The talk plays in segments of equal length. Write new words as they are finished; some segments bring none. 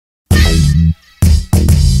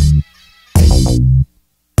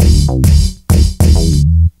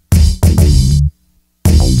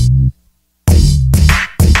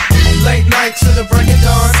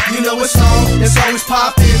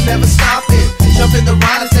poppin', never stoppin'. Jump in the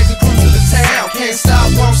Riden, take a cruise to the town. Can't stop,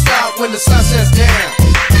 won't stop when the sun sets down.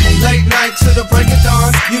 Late night to the break of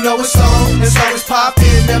dawn, you know it's on. It's always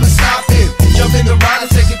poppin', never stoppin'. Jump in the Riden,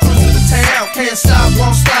 take a cruise to the town. Can't stop,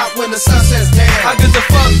 won't stop when the sun sets down. I get the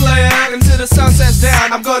fuck player until the sun sets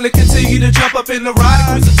down. I'm gonna continue to jump up in the Riden,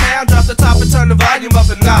 cruise the town, drop the top and turn the volume up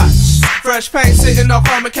a notch. Fresh paint sitting on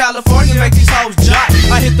Palmer, California, make these hoes jock.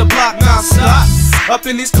 I hit the block non-stop. Up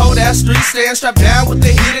in these cold ass streets, staying strapped down with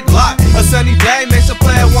the heated Glock. A sunny day makes a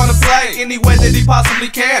player wanna play any way that he possibly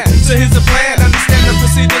can. So here's the plan, understand the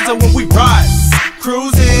procedures of when we ride.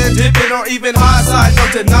 Cruising, dipping, or even high side, no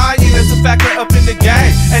denying it's a factor up in the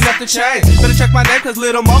game. Ain't nothing changed, better check my name cause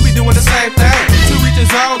Lil Mo be doing the same thing. To reach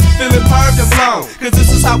his own, feeling perved and blown, cause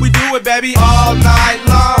this is how we do it, baby, all night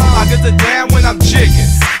long. I get the damn when I'm jigging,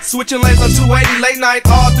 switching lanes on 280 late night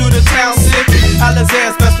all through the town sipping.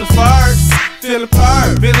 Alizé's best preferred, feeling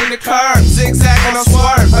perved, feeling the curve, zigzag when I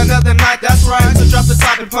swerve. Another night, that's right, so drop the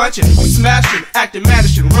top and punch it. We smashing, acting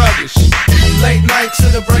mannish and rubbish. Late night to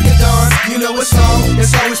the break of dawn, you know it's on.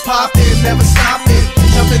 It's always poppin', never stoppin'.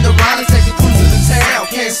 Jump in the Riden, take a cruise to the town.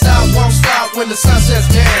 Can't stop, won't stop when the sun sets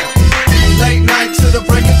down. Late night to the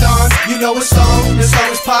break of dawn, you know it's on. It's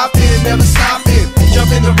always poppin', never stoppin'.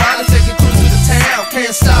 Jump in the Riden, take a cruise to the town.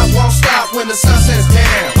 Can't stop, won't stop when the sun sets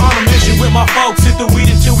down. On a mission with my folks, hit the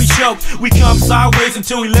weed until we choke. We come sideways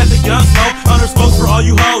until we let the gun smoke. Under smoke for all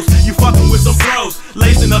you hoes, you fucking with some pros.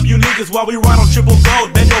 Lacing up you niggas while we ride on triple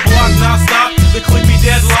gold. Bend your block non-stop, the click be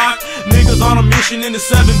deadlock. Niggas on a mission in the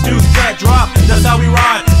 7 deuce cut drop. That's how we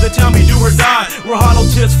ride, the town we do or die. We're hollow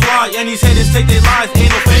tips fly, and these haters take their lives. Ain't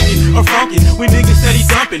no faking or funkin', we niggas steady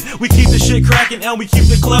dumping. We keep the shit cracking and we keep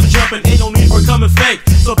the club jumping. Ain't no need for coming fake,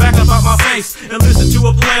 so back up out my face and listen to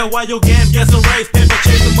a player while your game gets erased. Pimp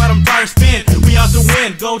chasing while them tires spin, we out to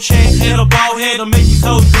win. Gold chain and a ball head to make these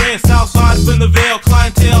hoes grin. Southside from the Veil,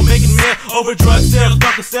 clientele making mail over drug sales,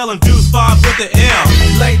 bucket selling deuce 5 with the L.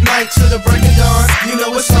 Late night to the break of dawn, you know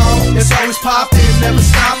it's on. It's always poppin', never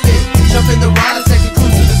stoppin'. Jump in the Riden, take a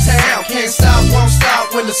cruise to the town. Can't stop, won't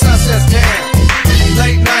stop when the sun sets down.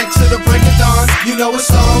 Late night to the break of dawn, you know it's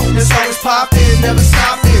on. It's always poppin', never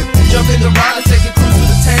stoppin'. Jump in the Riden, take a cruise to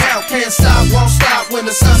the town. Can't stop, won't stop when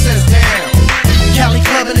the sun sets down. Cali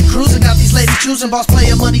clubbing and cruising, got these ladies choosing. Boss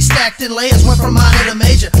player money stacked in layers, went from minor to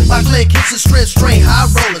major. My click hits the strip straight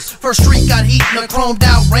high rollers. First street got heat in a chromed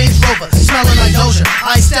out Range Rover, smelling like Doja.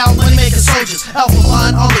 Iced out money making soldiers, alpha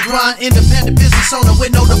line on the grind. Independent business owner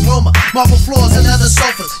with no diploma. Marble floors and leather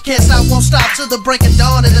sofas. Can't stop, won't stop till the break of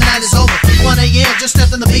dawn and the night is over. 1 a.m. just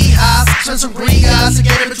stepped in the beehive. Sent some green guys to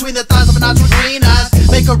get in between the thighs of a notch with green eyes.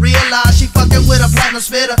 Make her realize she fucking with a platinum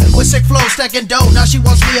spitter with sick flow, stacking dough. Now she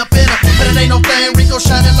wants me up in her, but it ain't no thing. Rico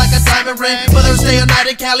shining like a diamond ring. For Thursday or night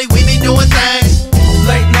in Cali, we be doing things.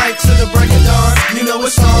 Late night to the break of dawn, you know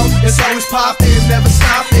it's on. It's always poppin', never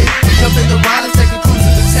stoppin'. Jump in the Riden, take a cruise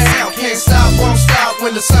to the town. Can't stop, won't stop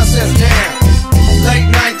when the sun sets down. Late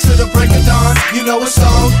night to the break of dawn, you know it's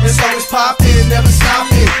on. It's always poppin', never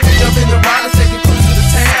stoppin'. Jump in the Riden, take a cruise to the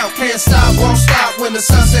town. Can't stop, won't stop when the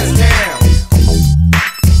sun sets down.